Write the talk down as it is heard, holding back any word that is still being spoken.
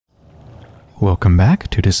Welcome back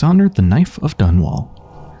to Dishonored, the Knife of Dunwall.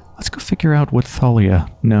 Let's go figure out what Thalia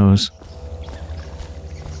knows.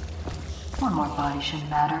 One more body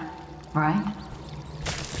shouldn't matter, right?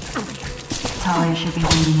 Thalia should be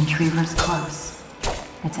waiting in Trevor's Close.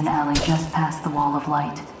 It's an alley just past the Wall of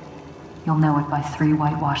Light. You'll know it by 3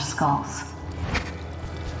 whitewashed skulls.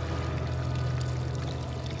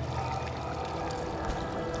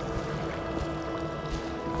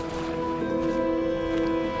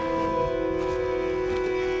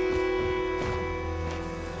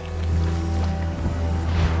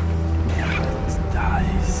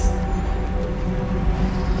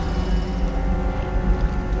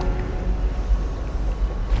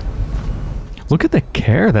 Look at the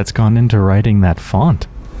care that's gone into writing that font.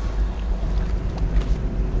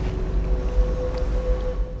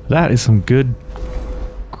 That is some good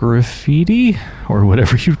graffiti, or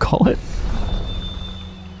whatever you'd call it.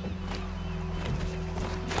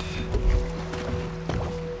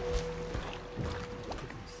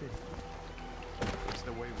 It's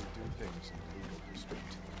the way we do things in the legal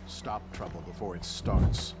district. Stop trouble before it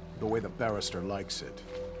starts. The way the barrister likes it.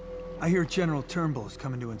 I hear General Turnbull's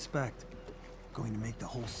coming to inspect. Going to make the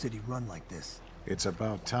whole city run like this. It's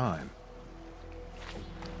about time.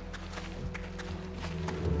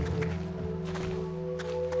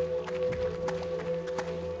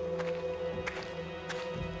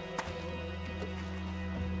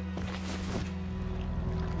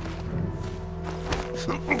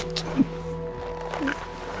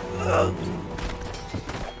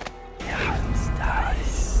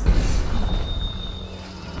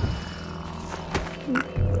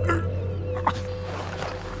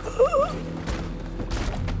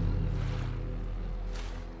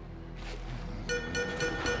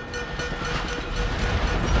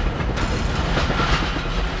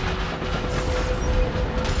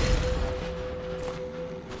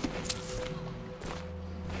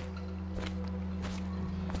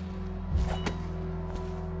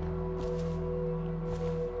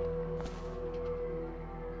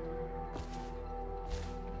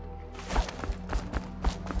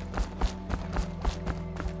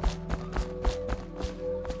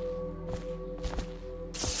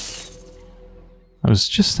 I was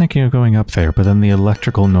just thinking of going up there, but then the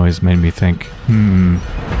electrical noise made me think,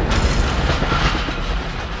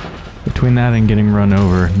 Between that and getting run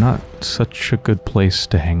over, not such a good place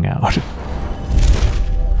to hang out.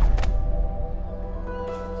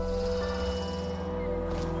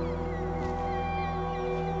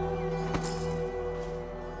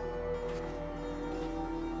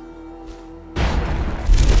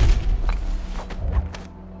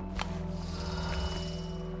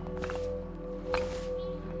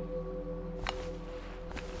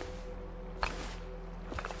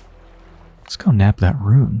 Let's go nab that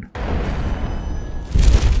rune.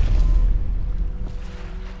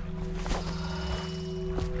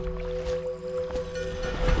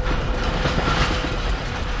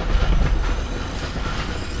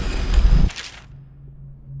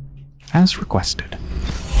 As requested.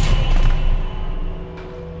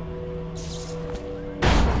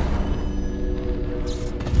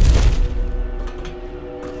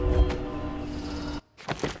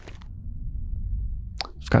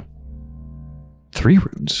 I've got 3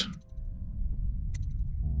 runes.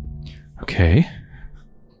 Okay.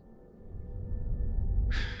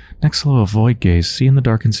 Next level, avoid gaze. See in the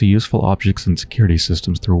dark and see useful objects and security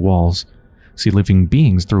systems through walls. See living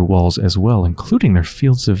beings through walls as well, including their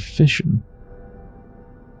fields of vision.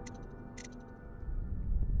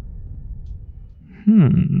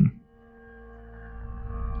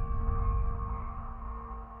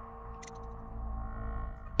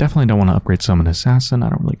 Definitely don't want to upgrade Summon Assassin. I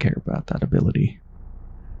don't really care about that ability.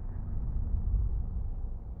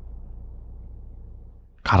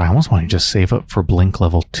 God, I almost want to just save up for Blink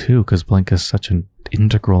level 2, because Blink is such an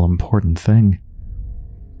integral, important thing.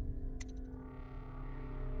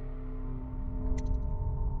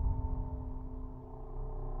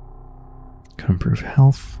 Can improve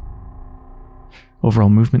health. Overall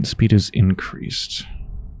movement speed is increased.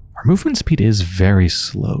 Our movement speed is very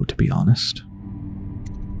slow, to be honest.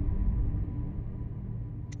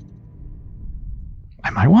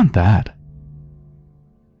 I might want that.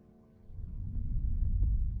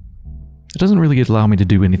 It doesn't really allow me to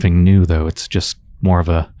do anything new, though. It's just more of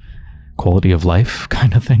a quality of life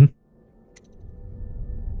kind of thing.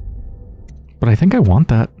 But I think I want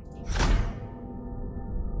that.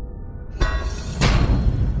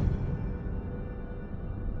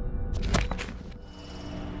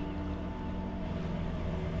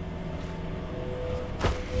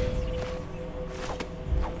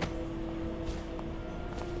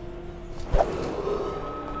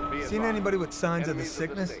 Seen anybody with signs of the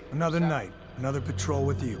sickness? Another night, another patrol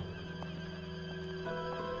with you.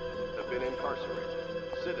 Have been incarcerated.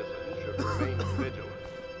 Citizens should remain vigilant.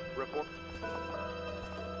 Report.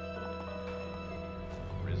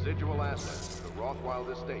 Residual assets of the Rothwild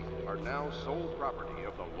estate are now sole property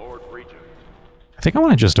of the Lord Regent. I think I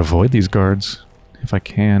want to just avoid these guards, if I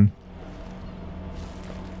can.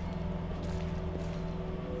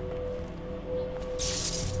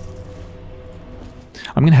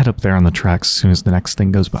 I'm gonna head up there on the tracks as soon as the next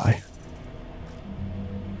thing goes by.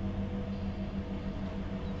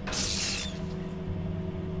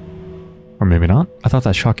 Or maybe not. I thought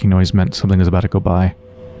that shocking noise meant something was about to go by.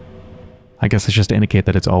 I guess it's just to indicate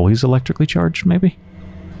that it's always electrically charged, maybe?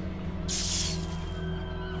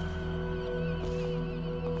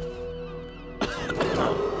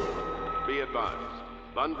 Be advised,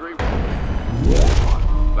 Thundry,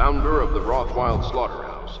 founder of the Rothwild Slaughterhouse,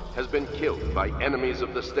 has been killed by enemies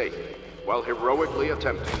of the state while heroically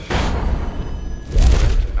attempting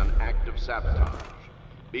an act of sabotage.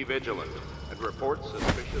 Be vigilant and report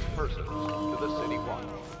suspicious persons to the City Watch.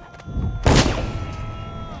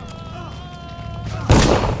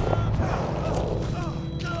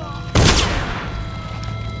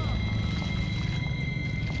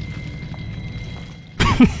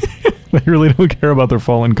 They really don't care about their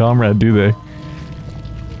fallen comrade, do they?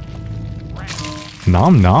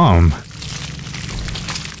 Nom nom.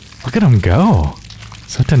 Look at him go.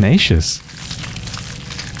 So tenacious.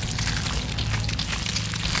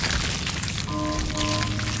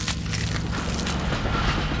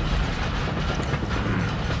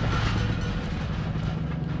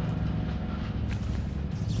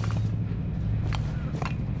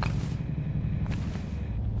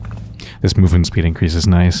 This movement speed increase is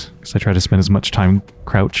nice, because I try to spend as much time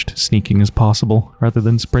crouched, sneaking as possible, rather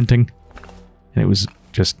than sprinting. And it was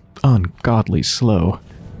just ungodly slow.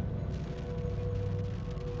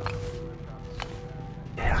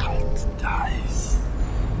 Dice.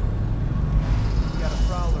 Got a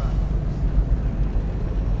prowler on.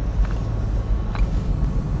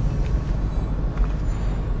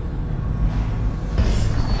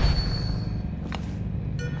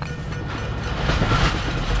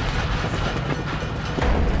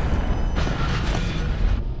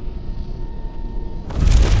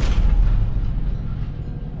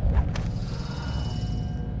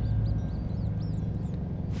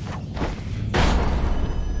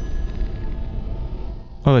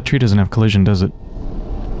 Oh, that tree doesn't have collision, does it?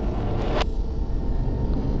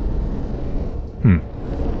 Hmm.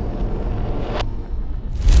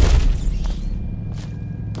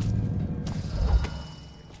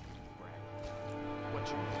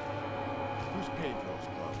 Who's Pedro's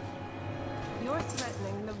glove? You're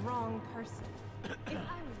threatening the wrong person. If I were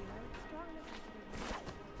you, I would strongly consider.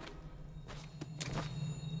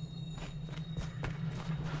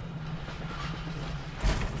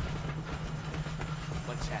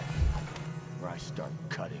 Let's have it. Or I start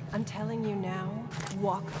cutting. I'm telling you now,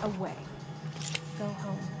 walk away. Go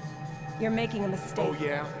home. You're making a mistake. Oh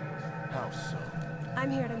yeah? How so?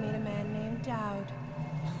 I'm here to meet a man named Daud.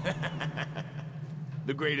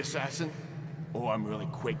 The great assassin? Oh, I'm really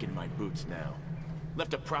quaking in my boots now.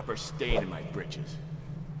 Left a proper stain in my britches.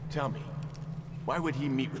 Tell me, why would he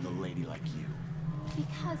meet with a lady like you?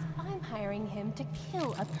 Because I'm hiring him to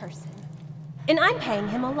kill a person. And I'm paying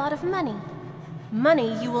him a lot of money.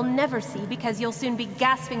 Money you will never see because you'll soon be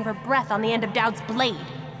gasping for breath on the end of Daud's blade.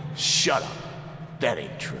 Shut up. That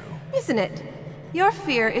ain't true. Isn't it? Your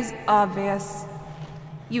fear is obvious.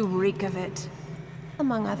 You reek of it.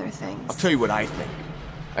 Among other I'll things. tell you what I think.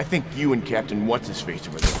 I think you and Captain What's-His-Face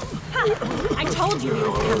are related. Ha! I told you he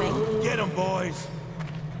was coming. Get him, boys.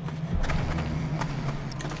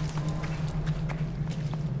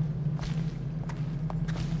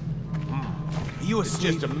 Are you It's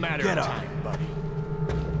asleep? just a matter Get of up. time, buddy.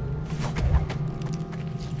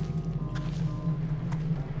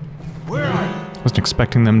 Where are you? Wasn't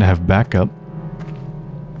expecting them to have backup.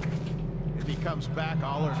 If he comes back,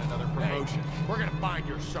 I'll earn another promotion. We're gonna find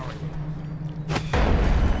your sorry.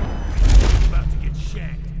 About to get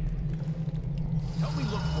shanked. Help me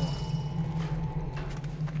look for him.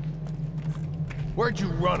 Where'd you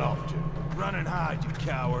run off to? Run and hide, you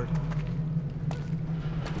coward.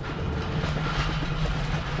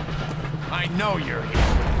 I know you're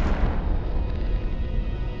here.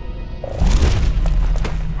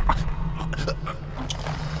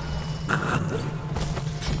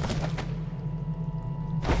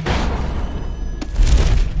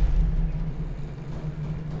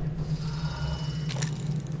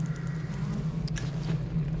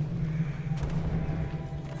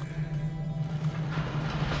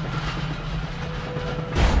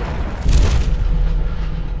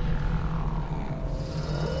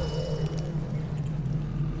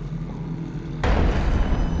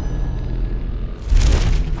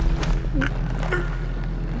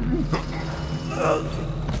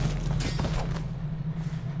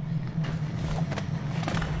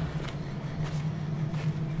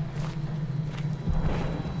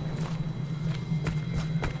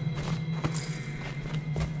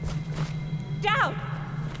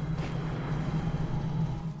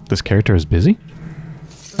 This character is busy?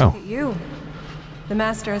 Look at you, the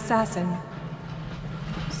master assassin.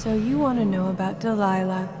 So you want to know about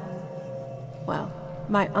Delilah? Well,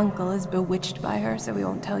 my uncle is bewitched by her, so we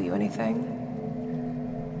won't tell you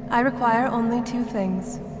anything. I require only 2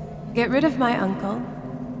 things. Get rid of my uncle,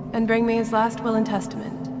 and bring me his last will and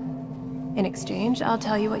testament. In exchange, I'll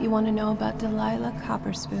tell you what you want to know about Delilah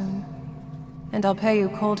Copperspoon. And I'll pay you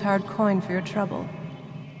cold hard coin for your trouble.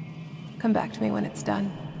 Come back to me when it's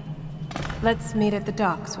done. Let's meet at the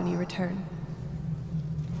docks when you return.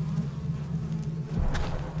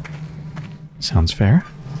 Sounds fair.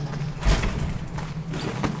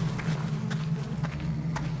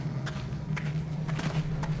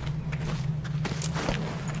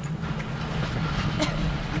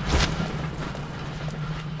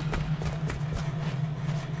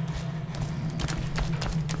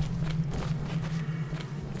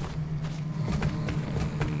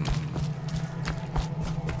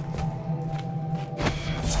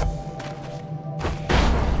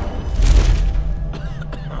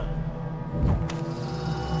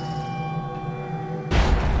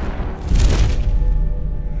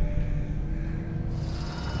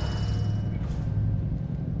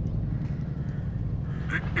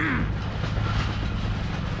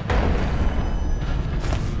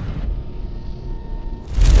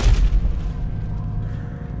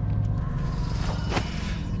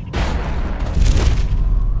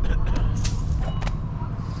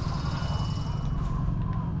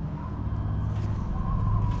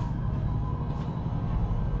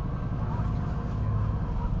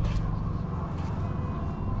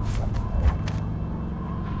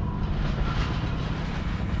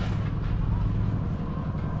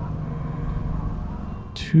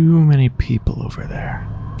 Too many people over there.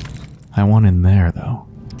 I want in there, though.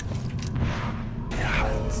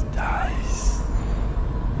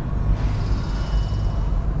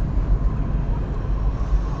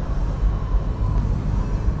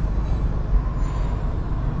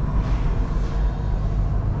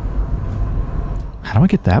 How do I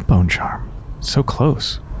get that bone charm? It's so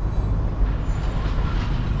close.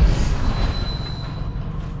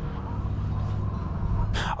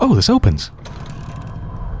 Oh, this opens.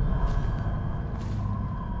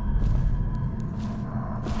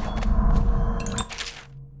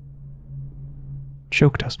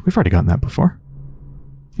 Choke dust. We've already gotten that before.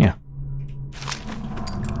 Yeah.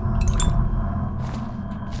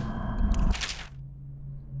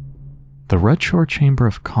 The Redshore Chamber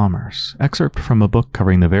of Commerce. Excerpt from a book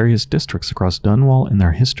covering the various districts across Dunwall and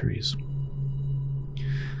their histories.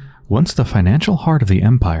 Once the financial heart of the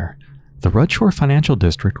Empire, the Redshore Financial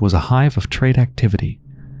District was a hive of trade activity.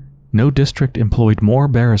 No district employed more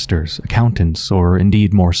barristers, accountants, or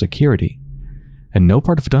indeed more security. And no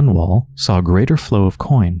part of Dunwall saw a greater flow of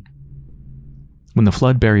coin. When the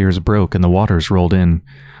flood barriers broke and the waters rolled in,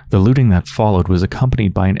 the looting that followed was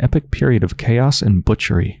accompanied by an epic period of chaos and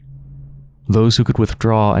butchery. Those who could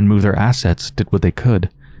withdraw and move their assets did what they could.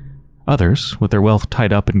 Others, with their wealth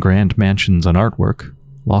tied up in grand mansions and artwork,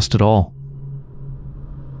 lost it all.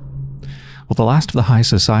 Well, the last of the high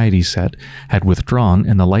society set had withdrawn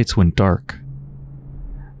and the lights went dark.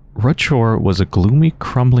 Redshore was a gloomy,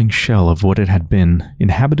 crumbling shell of what it had been,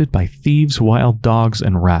 inhabited by thieves, wild dogs,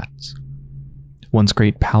 and rats. Once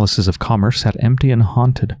great palaces of commerce sat empty and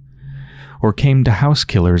haunted, or came to house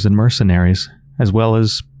killers and mercenaries, as well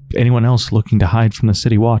as anyone else looking to hide from the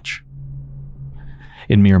city watch.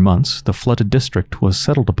 In mere months, the flooded district was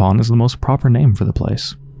settled upon as the most proper name for the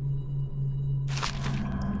place.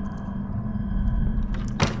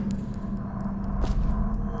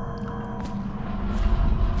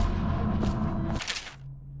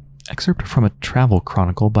 Excerpt from a travel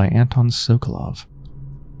chronicle by Anton Sokolov.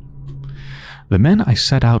 The men I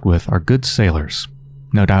set out with are good sailors.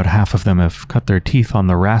 No doubt half of them have cut their teeth on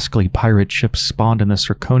the rascally pirate ships spawned in the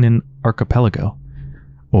Circonian archipelago.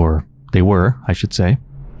 Or they were, I should say.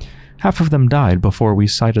 Half of them died before we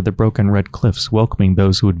sighted the broken red cliffs welcoming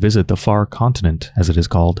those who would visit the far continent, as it is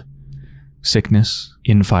called. Sickness,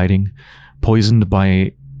 infighting, poisoned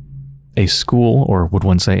by a school, or would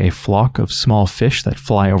one say a flock of small fish that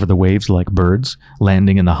fly over the waves like birds,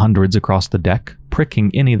 landing in the hundreds across the deck,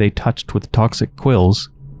 pricking any they touched with toxic quills.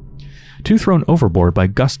 2 thrown overboard by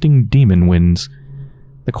gusting demon winds.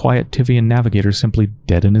 The quiet Tivian navigator simply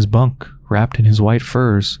dead in his bunk, wrapped in his white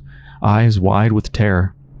furs, eyes wide with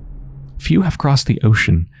terror. Few have crossed the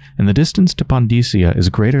ocean, and the distance to Pondicia is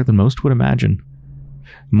greater than most would imagine.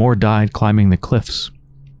 More died climbing the cliffs,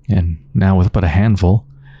 and now with but a handful,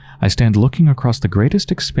 I stand looking across the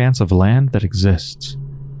greatest expanse of land that exists.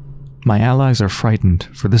 My allies are frightened,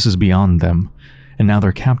 for this is beyond them, and now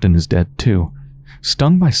their captain is dead too.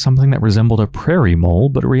 stung by something that resembled a prairie mole,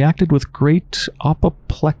 but reacted with great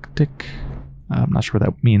apoplectic, I'm not sure what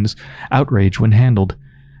that means, outrage when handled,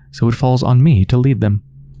 so it falls on me to lead them.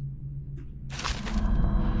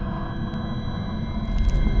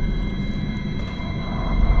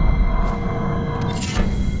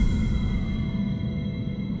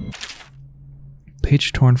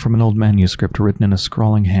 Page torn from an old manuscript written in a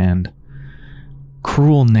scrawling hand.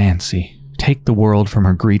 Cruel Nancy, take the world from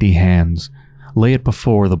her greedy hands. Lay it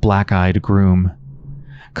before the black-eyed groom.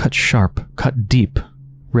 Cut sharp, cut deep,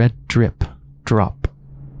 red drip, drop.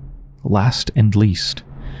 Last and least,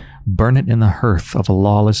 burn it in the hearth of a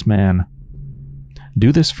lawless man.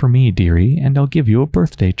 Do this for me, dearie, and I'll give you a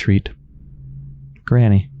birthday treat.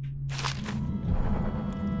 Granny.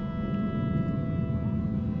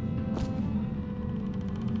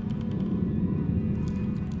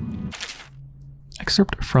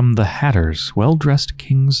 Excerpt from The Hatters, Well-Dressed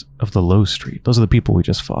Kings of the Low Street. Those are the people we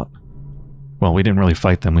just fought. Well, we didn't really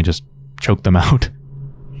fight them, we just choked them out.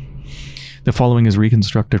 The following is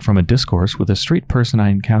reconstructed from a discourse with a street person I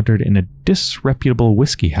encountered in a disreputable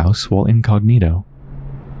whiskey house while incognito.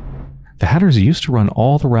 The Hatters used to run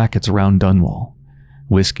all the rackets around Dunwall.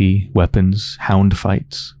 Whiskey, weapons, hound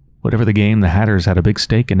fights. Whatever the game, the Hatters had a big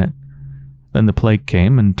stake in it. Then the plague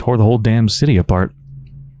came and tore the whole damn city apart.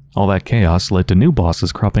 All that chaos led to new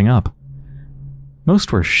bosses cropping up.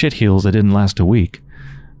 Most were shitheels that didn't last a week,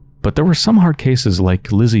 but there were some hard cases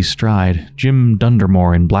like Lizzie Stride, Jim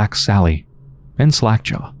Dundermore, and Black Sally, and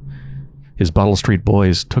Slackjaw. His Bottle Street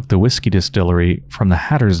boys took the whiskey distillery from the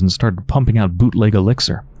Hatters and started pumping out bootleg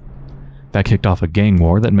elixir. That kicked off a gang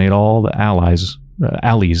war that made all the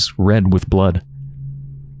alleys red with blood.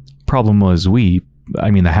 Problem was the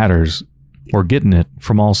Hatters, were getting it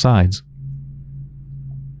from all sides.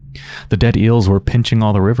 The dead eels were pinching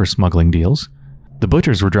all the river smuggling deals. The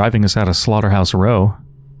butchers were driving us out of Slaughterhouse Row.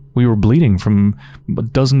 We were bleeding from a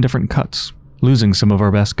dozen different cuts, losing some of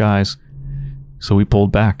our best guys. So we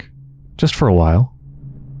pulled back, just for a while.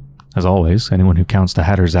 As always, anyone who counts the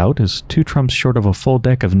Hatters out is 2 trumps short of a full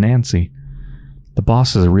deck of Nancy. The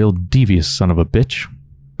boss is a real devious son of a bitch.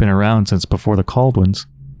 Been around since before the Caldwins.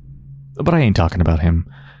 But I ain't talking about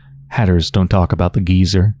him. Hatters don't talk about the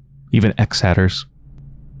geezer, even ex-Hatters.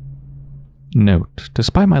 Note,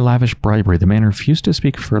 despite my lavish bribery, the man refused to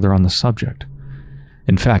speak further on the subject.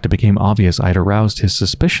 In fact, it became obvious I had aroused his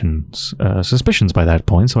suspicions by that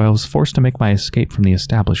point, so I was forced to make my escape from the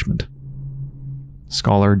establishment.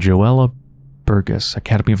 Scholar Joella Burgess,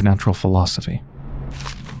 Academy of Natural Philosophy.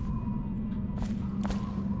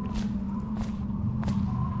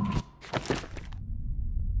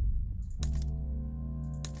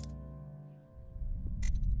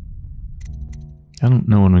 I don't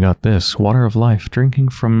know when we got this. Water of life. Drinking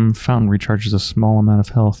from fountain recharges a small amount of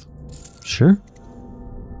health. Sure.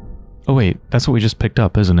 Oh wait, that's what we just picked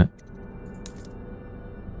up, isn't it?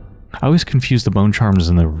 I always confuse the bone charms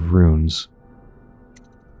and the runes.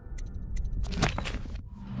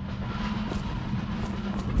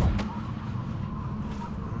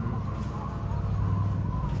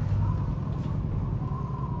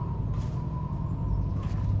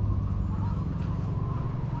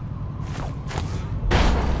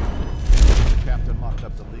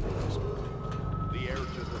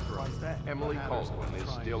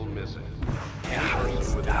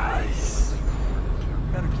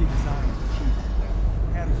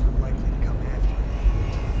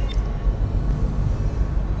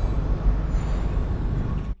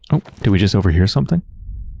 Did we just overhear something?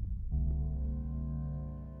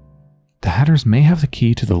 The Hatters may have the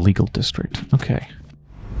key to the legal district. Okay.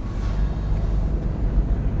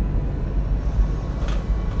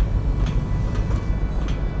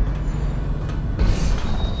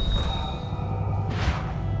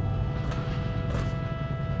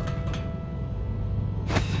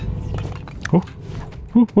 Oh.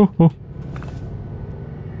 Oh, oh, oh.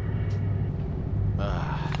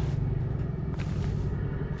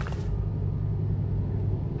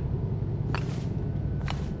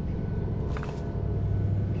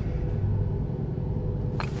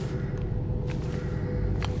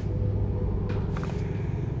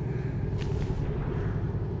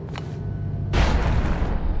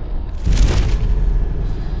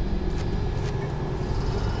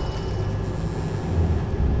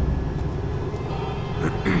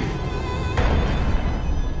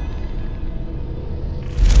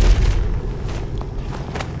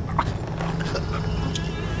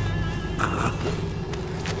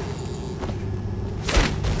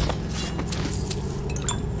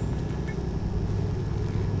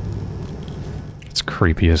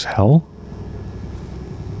 Creepy as hell.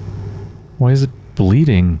 Why is it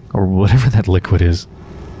bleeding, or whatever that liquid is.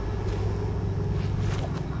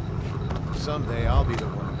 Someday I'll be the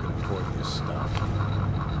one who can afford this stuff.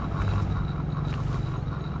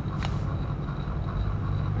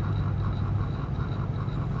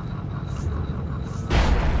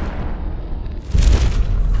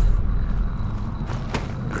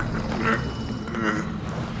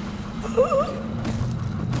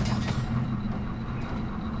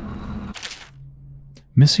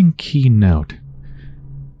 Missing key note.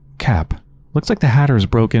 Cap. Looks like the hatters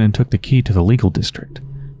broke in and took the key to the legal district.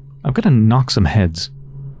 I'm gonna knock some heads.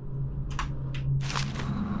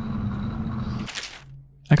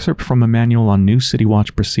 Excerpt from a manual on new City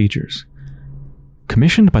Watch procedures.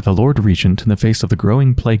 Commissioned by the Lord Regent in the face of the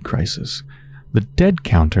growing plague crisis, the dead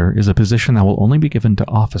counter is a position that will only be given to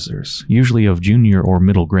officers, usually of junior or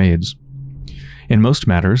middle grades. In most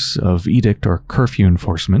matters of edict or curfew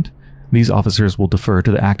enforcement, these officers will defer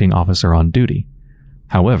to the acting officer on duty.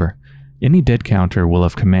 However, any dead counter will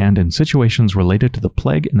have command in situations related to the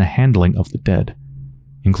plague and the handling of the dead,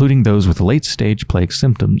 including those with late-stage plague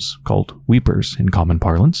symptoms, called weepers in common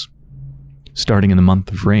parlance. Starting in the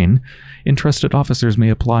month of rain, interested officers may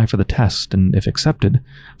apply for the test and, if accepted,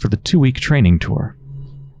 for the 2-week training tour.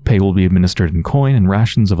 Pay will be administered in coin and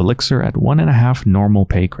rations of elixir at 1.5 normal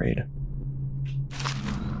pay grade.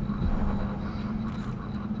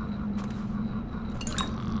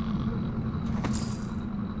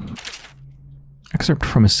 Excerpt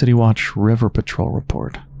from a City Watch River Patrol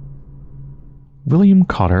report. William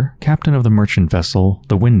Cotter, captain of the merchant vessel,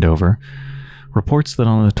 the Windover, reports that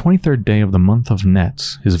on the 23rd day of the month of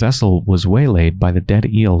Nets, his vessel was waylaid by the Dead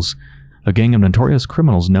Eels, a gang of notorious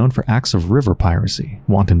criminals known for acts of river piracy,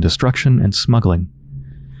 wanton destruction, and smuggling.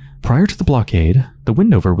 Prior to the blockade, the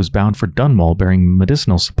Windover was bound for Dunwall bearing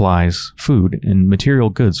medicinal supplies, food, and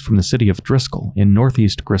material goods from the city of Driscoll in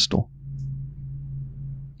northeast Bristol.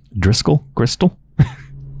 Driscoll? Bristol?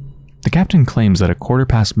 The captain claims that at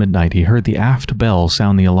 1:15 midnight he heard the aft bell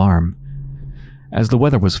sound the alarm. As the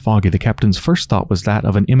weather was foggy, the captain's first thought was that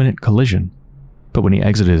of an imminent collision, but when he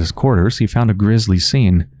exited his quarters, he found a grisly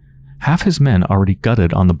scene. Half his men already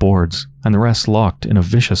gutted on the boards, and the rest locked in a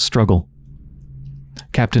vicious struggle.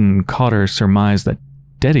 Captain Cotter surmised that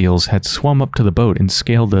dead eels had swum up to the boat and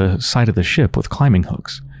scaled the side of the ship with climbing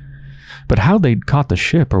hooks. But how they'd caught the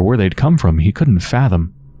ship or where they'd come from, he couldn't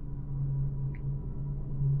fathom.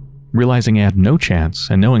 Realizing he had no chance,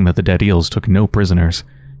 and knowing that the dead eels took no prisoners,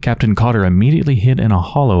 Captain Cotter immediately hid in a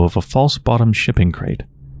hollow of a false-bottomed shipping crate.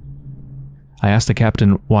 I asked the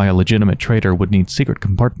captain why a legitimate trader would need secret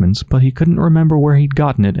compartments, but he couldn't remember where he'd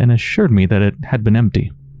gotten it and assured me that it had been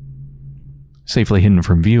empty. Safely hidden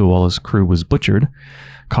from view while his crew was butchered,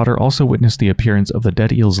 Cotter also witnessed the appearance of the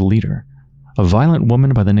dead eels' leader, a violent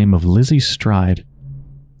woman by the name of Lizzie Stride.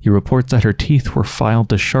 He reports that her teeth were filed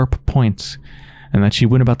to sharp points, and that she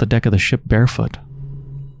went about the deck of the ship barefoot.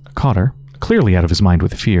 Cotter, clearly out of his mind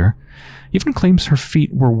with fear, even claims her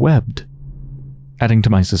feet were webbed. Adding to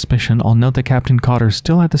my suspicion, I'll note that Captain Cotter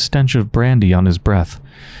still had the stench of brandy on his breath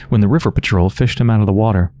when the river patrol fished him out of the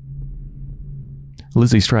water.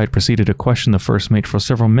 Lizzie Stride proceeded to question the first mate for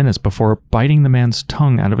several minutes before biting the man's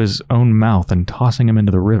tongue out of his own mouth and tossing him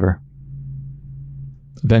into the river.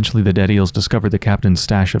 Eventually, the dead eels discovered the captain's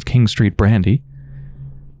stash of King Street brandy.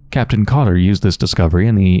 Captain Cotter used this discovery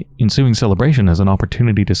and the ensuing celebration as an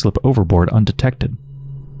opportunity to slip overboard undetected.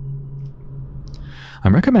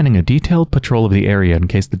 I'm recommending a detailed patrol of the area in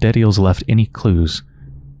case the dead eels left any clues.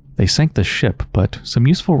 They sank the ship, but some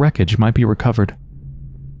useful wreckage might be recovered.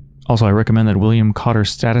 Also, I recommend that William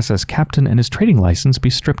Cotter's status as captain and his trading license be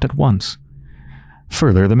stripped at once.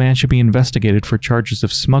 Further, the man should be investigated for charges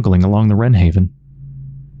of smuggling along the Wrenhaven.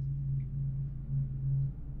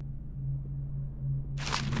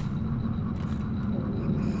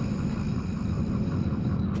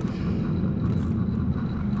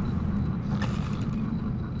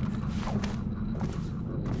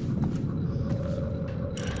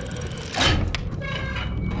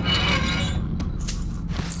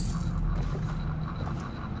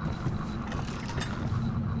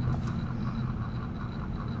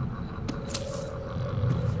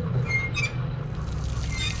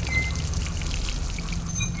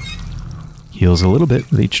 Heals a little bit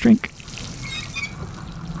with each drink.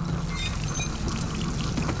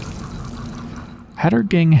 Hatter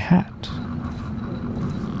Gang hat.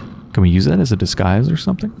 Can we use that as a disguise or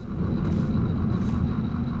something?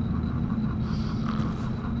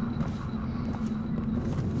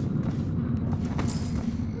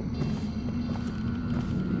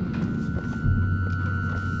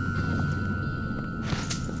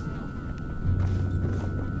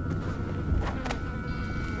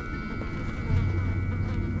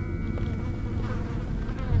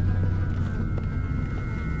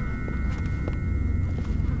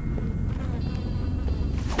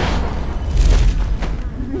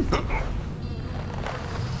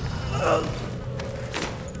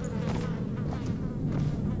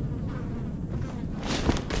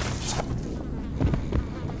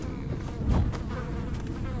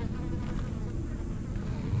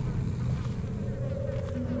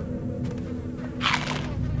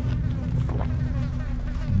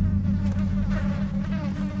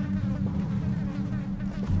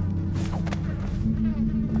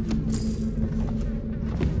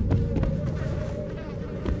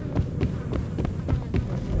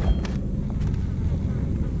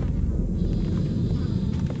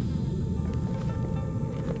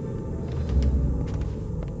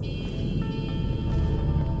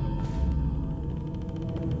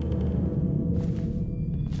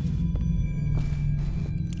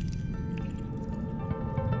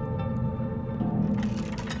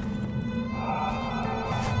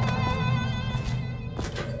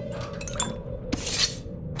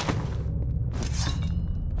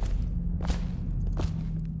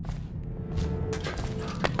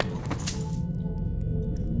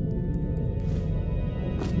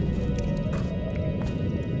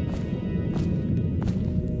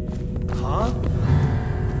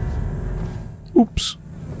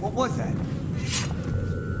 What was that?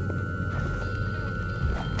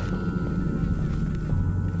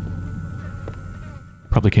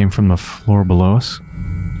 Probably came from the floor below us.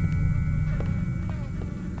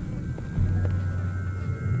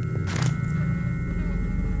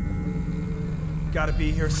 Gotta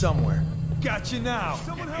be here somewhere. Got you now.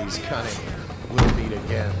 He's cunning. We'll meet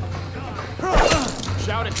again.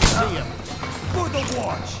 Shout if you see him. For the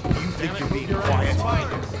watch. You think you're being quiet?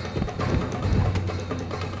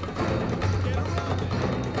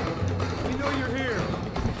 We know you're here.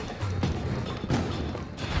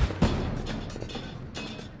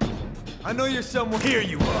 I know you're somewhere. Here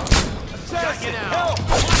you are. Assassin, help!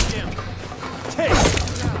 Take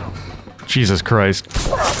it now. Jesus Christ.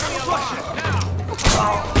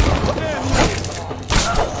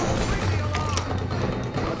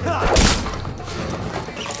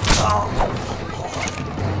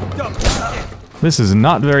 This is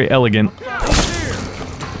not very elegant.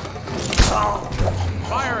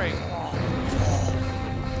 Firing.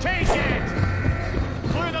 Take it.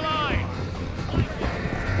 Clear the line.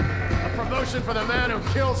 A promotion for the man who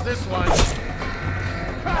kills this one.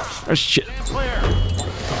 Oh shit. Clear.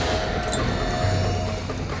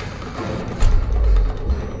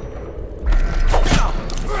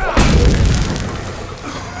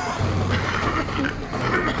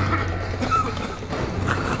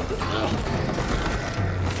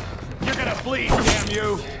 Bleed, damn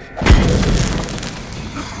you!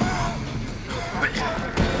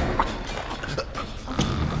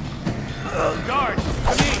 Guard,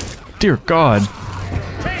 to me! Dear God.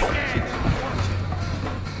 Take it!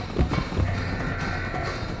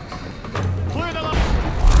 Clear the line!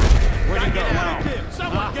 Where'd he go?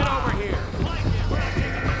 Someone get over here!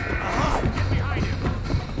 Get behind him!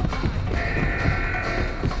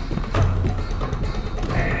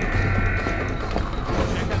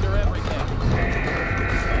 Check under everything.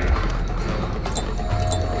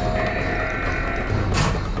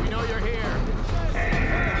 We know you're here.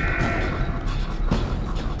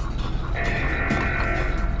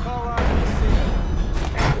 Call out when you see him.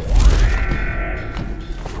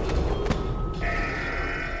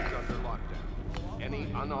 Is under lockdown. Any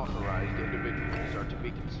unauthorized individuals are to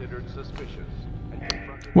be considered suspicious and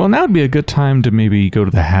confronted. Well, now would be a good time to maybe go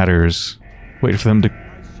to the Hatters. Wait for them to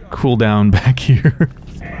cool down back here.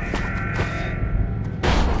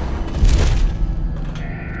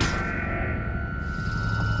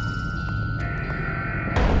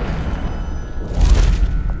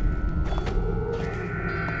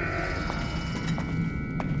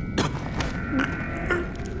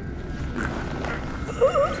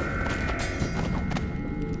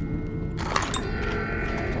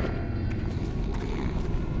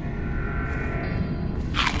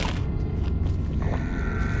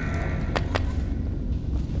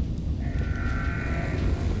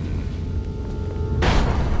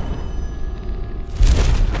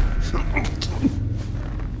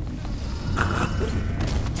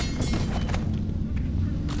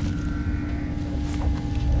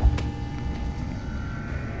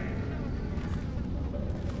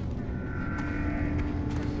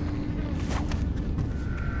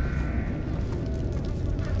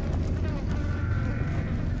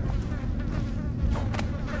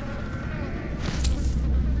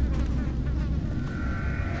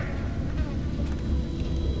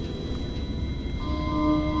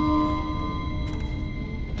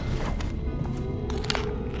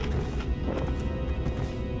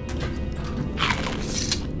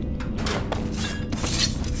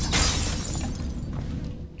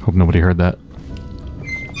 Hope nobody heard that.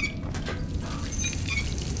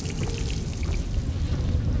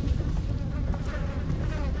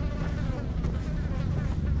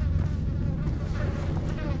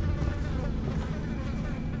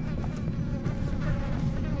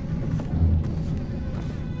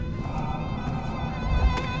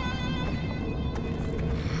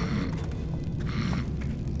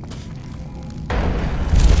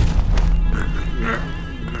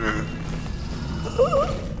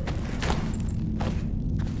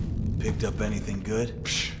 Picked up anything good?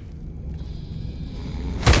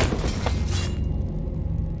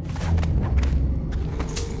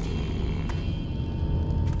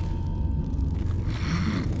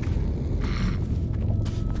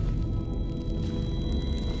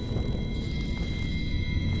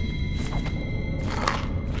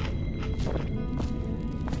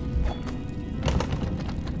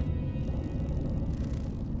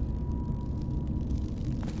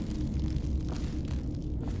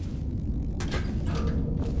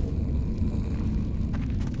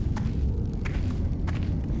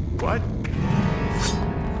 What?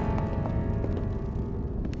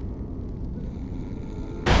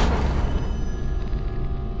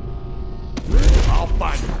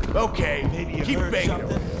 Okay, Maybe you keep heard banging.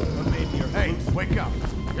 something, or maybe you're Hey, wake up.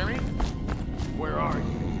 Hear me? Where are you?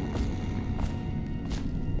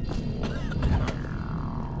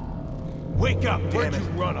 Wake up, damn Where'd it! you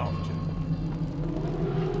run off to?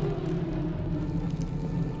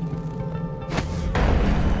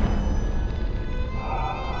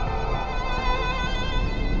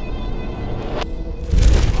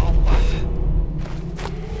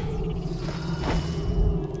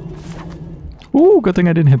 Ooh, good thing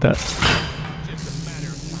I didn't hit that. Just a matter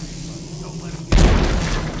of time. Don't let him get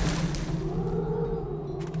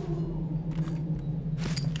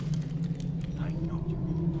I know you.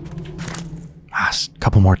 Ah, a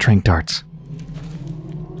couple more trank darts.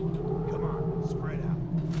 Come on, spread out.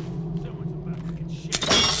 Someone's about to get shit.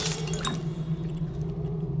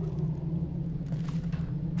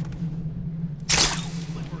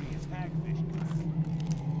 Slippery as hagfish.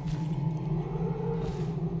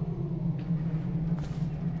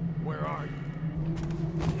 Where are you?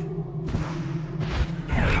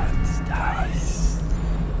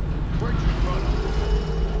 Where'd you run off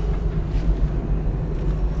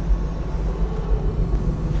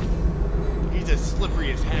to? He's as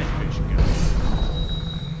slippery as hagfish goes.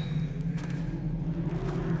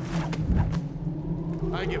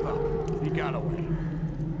 I give up. He got away.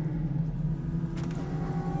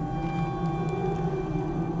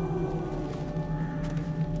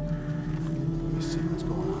 Let me see what's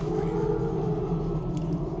going on over here.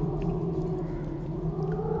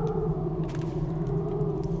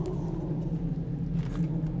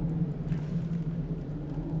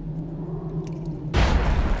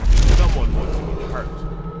 Someone wants to get hurt.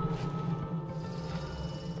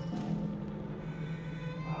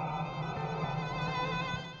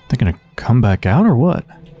 They're gonna come back out or what?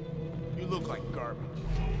 You look like garbage.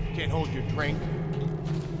 Can't hold your drink.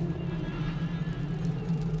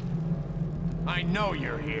 I know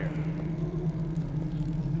you're here.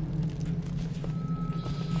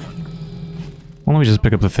 Well, let me just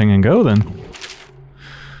pick up the thing and go then.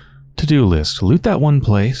 To-do list. Loot that one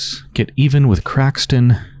place. Get even with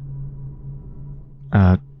Craxton.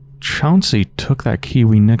 Chauncey took that key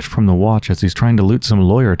we nicked from the watch as he's trying to loot some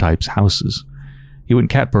lawyer types' houses. He went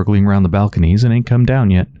cat burgling around the balconies and ain't come down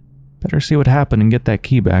yet. Better see what happened and get that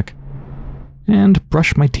key back. And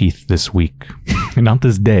brush my teeth this week. Not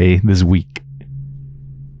this day, this week.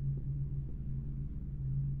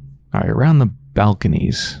 Alright, around the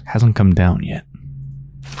balconies. Hasn't come down yet.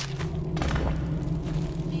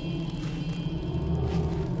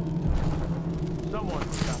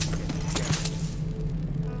 Someone's got to get together.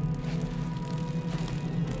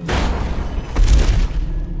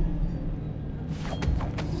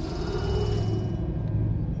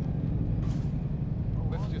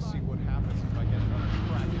 Let's just see what happens if I get another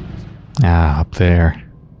crack at this. Ah, up there.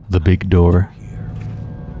 The big door.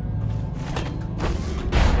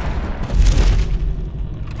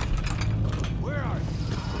 Where are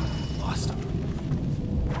you? Lost him.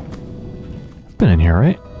 I've been in here,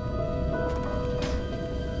 right?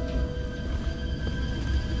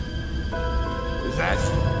 Is that?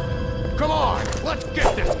 Come on, let's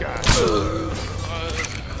get this guy.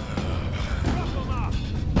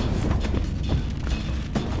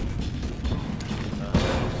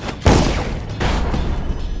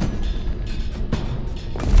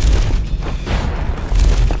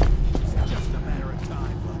 Just a matter of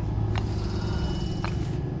time, buddy.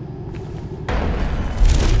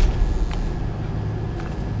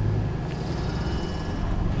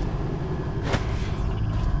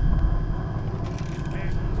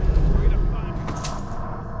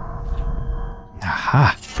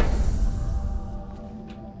 Aha!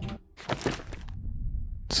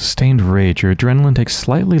 Sustained rage. Your adrenaline takes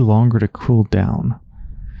slightly longer to cool down.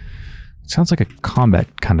 It sounds like a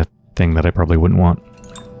combat kind of thing that I probably wouldn't want.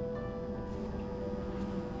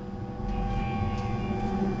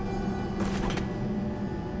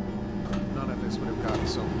 None of this would have gotten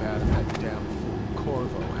so bad if that damn fool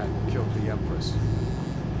Corvo hadn't killed the Empress.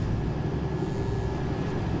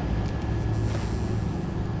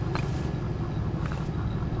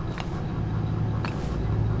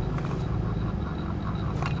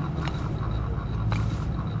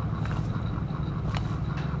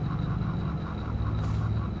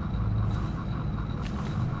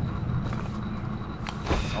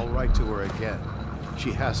 I'll write to her again.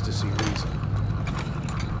 She has to see reason.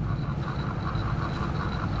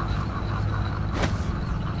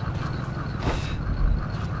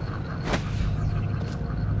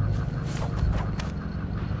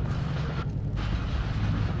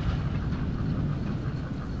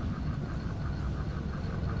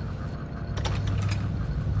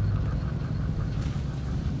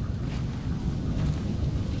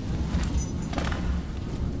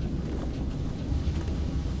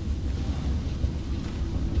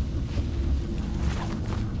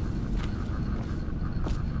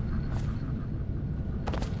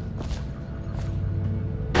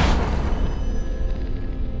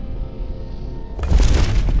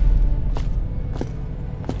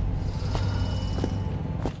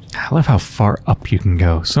 I love how far up you can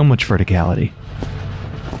go. So much verticality.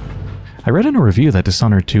 I read in a review that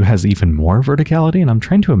Dishonored 2 has even more verticality, and I'm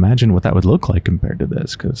trying to imagine what that would look like compared to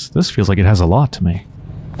this, because this feels like it has a lot to me.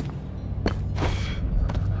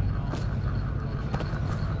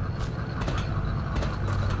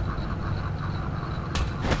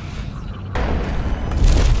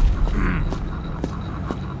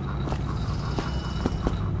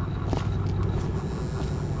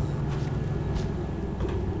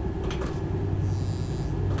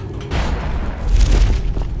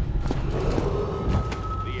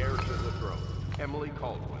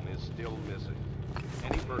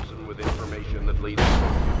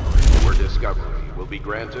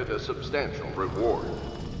 Granted a substantial reward.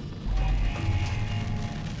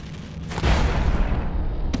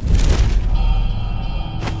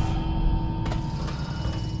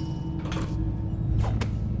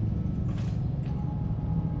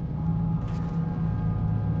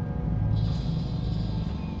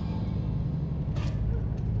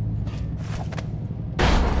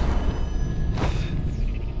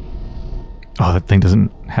 Oh, that thing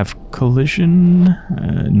doesn't have collision?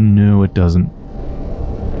 No, it doesn't.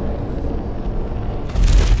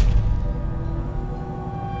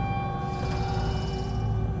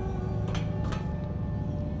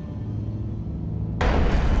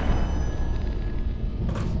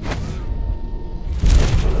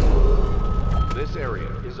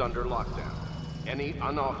 Under lockdown. Any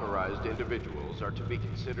unauthorized individuals are to be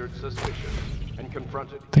considered suspicious and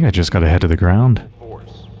confronted. I think I just got to head to the ground.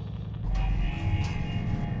 Force.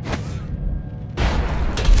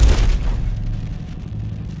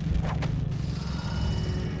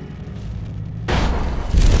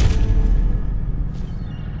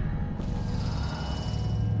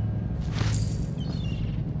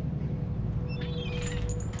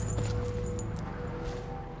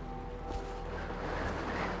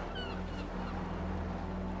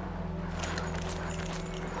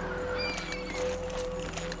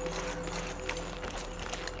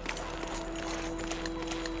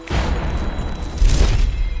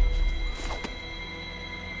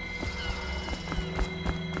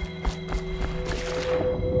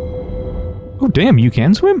 Oh, damn, you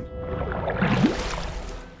can swim?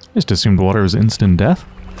 Just assumed water was instant death.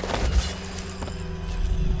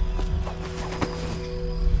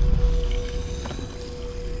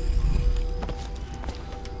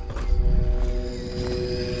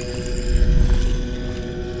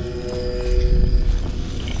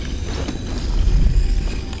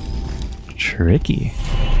 Tricky.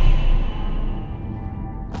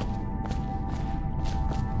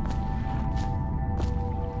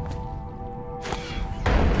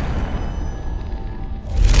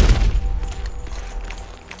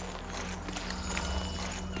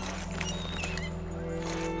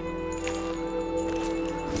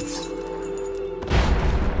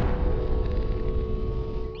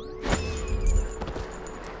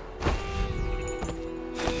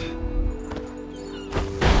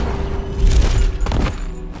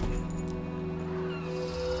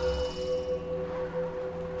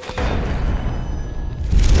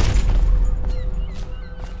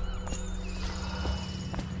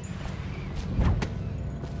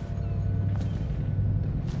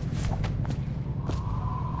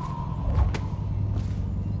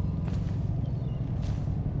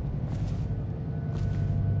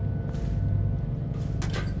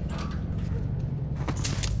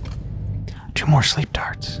 Two more sleep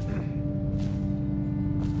darts.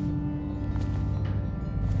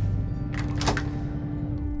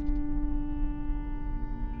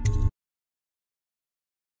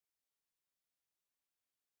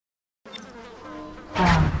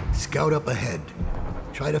 Scout up ahead.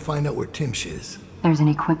 Try to find out where Timsh is. There's an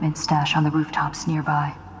equipment stash on the rooftops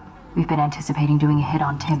nearby. We've been anticipating doing a hit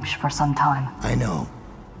on Timsh for some time. I know.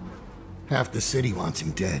 Half the city wants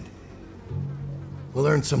him dead. We'll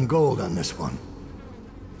earn some gold on this one.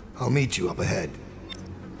 I'll meet you up ahead.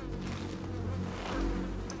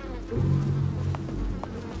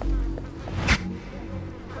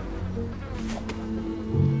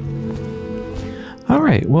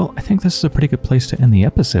 Alright, well, I think this is a pretty good place to end the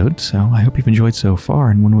episode, so I hope you've enjoyed so far,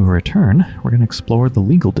 and when we return, we're going to explore the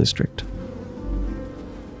legal district.